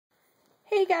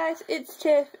Hey guys, it's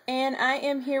Tiff, and I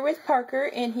am here with Parker,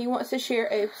 and he wants to share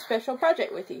a special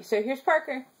project with you. So here's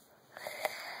Parker.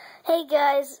 Hey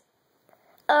guys,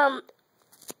 my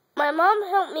mom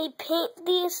helped me paint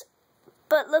these,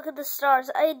 but look at the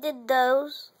stars. I did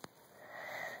those,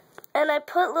 and I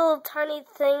put little tiny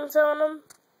things on them.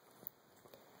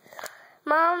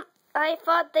 Mom, I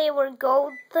thought they were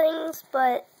gold things,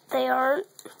 but they aren't.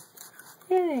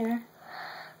 Here they are.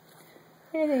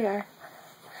 Here they are.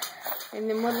 And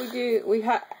then what do?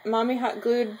 Mommy hot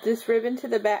glued this ribbon to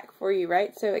the back for you,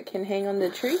 right? So it can hang on the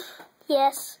tree?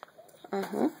 Yes.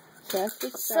 Uh-huh. So that's the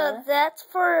star.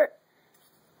 So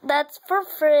that's for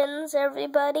friends,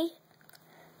 everybody.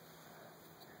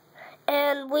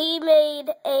 And we made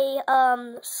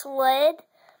a sled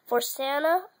for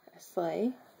Santa. A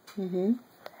sleigh. Mm-hmm.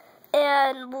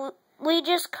 And we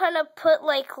just kind of put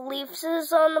like leaves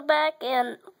on the back,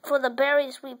 and for the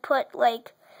berries we put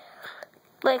like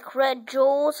red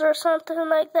jewels or something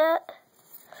like that.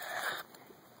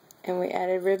 And we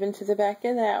added ribbon to the back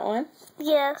of that one.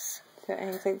 Yes. So it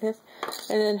hangs like this.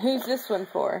 And then who's this one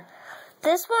for?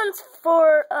 This one's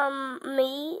for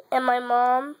me and my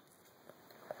mom.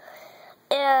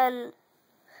 And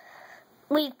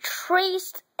we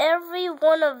traced every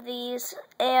one of these,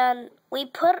 and we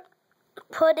put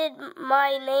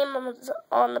my name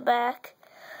on the back.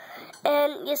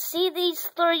 And you see these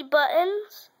 3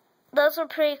 buttons? Those are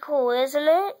pretty cool, isn't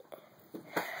it?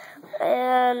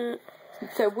 And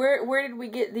so where did we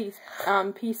get these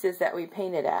pieces that we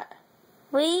painted at?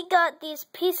 We got these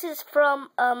pieces from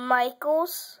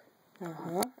Michael's.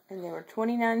 Uh-huh. And they were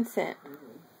 29 cents.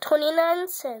 29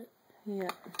 cents. Yeah.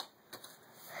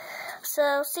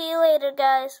 So see you later,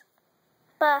 guys.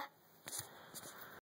 Bye.